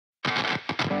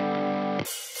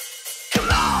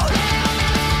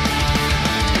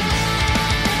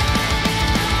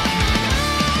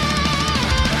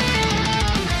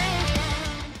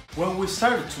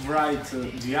started to write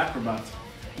the Acrobat,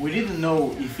 we didn't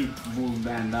know if it would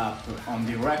end up on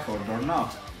the record or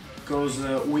not, because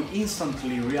we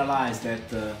instantly realized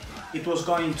that it was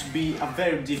going to be a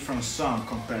very different song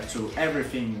compared to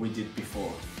everything we did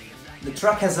before. The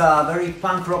track has a very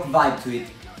punk rock vibe to it,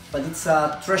 but it's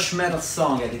a thrash metal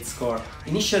song at its core.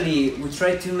 Initially, we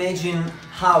tried to imagine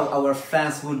how our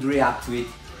fans would react to it,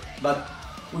 but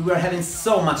we were having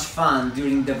so much fun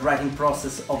during the writing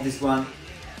process of this one,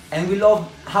 and we loved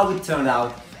how it turned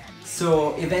out.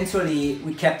 So eventually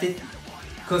we kept it,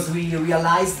 because we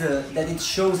realized that it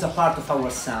shows a part of our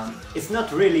sound. It's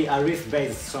not really a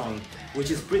riff-based song, which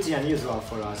is pretty unusual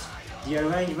for us. The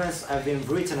arrangements have been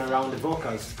written around the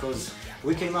vocals, because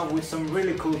we came up with some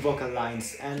really cool vocal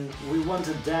lines and we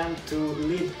wanted them to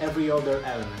lead every other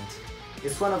element.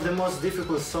 It's one of the most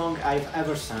difficult songs I've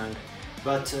ever sang,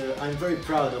 but I'm very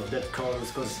proud of that chorus,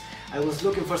 because I was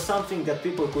looking for something that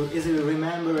people could easily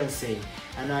remember and sing,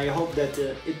 and I hope that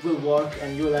it will work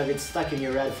and you'll have it stuck in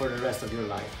your head for the rest of your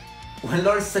life. When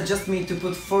Lori suggested me to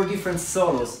put 4 different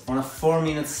solos on a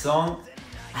 4-minute song,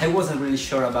 I wasn't really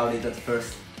sure about it at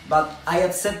first. But I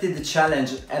accepted the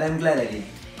challenge and I'm glad I did,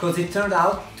 because it turned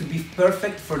out to be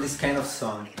perfect for this kind of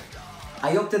song.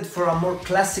 I opted for a more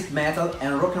classic metal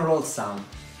and rock and roll sound.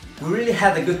 We really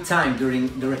had a good time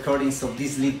during the recordings of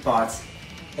these lead parts,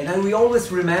 and we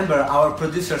always remember our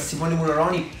producer Simone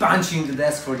Lorenti punching the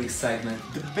desk for the excitement.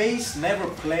 The bass never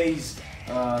plays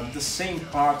the same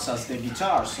parts as the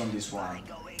guitars on this one.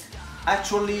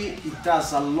 Actually, it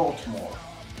does a lot more,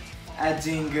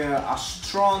 adding a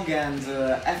strong and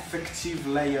effective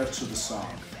layer to the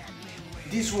song.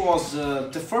 This was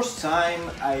the first time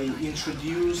I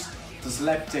introduced the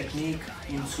slap technique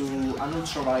into an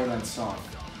ultra-violent song.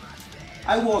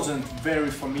 I wasn't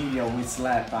very familiar with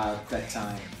slap at that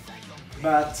time,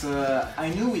 but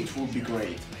I knew it would be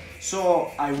great,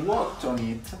 so I worked on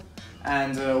it,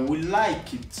 and we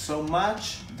liked it so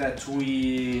much that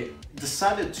we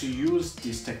decided to use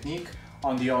this technique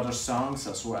on the other songs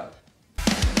as well.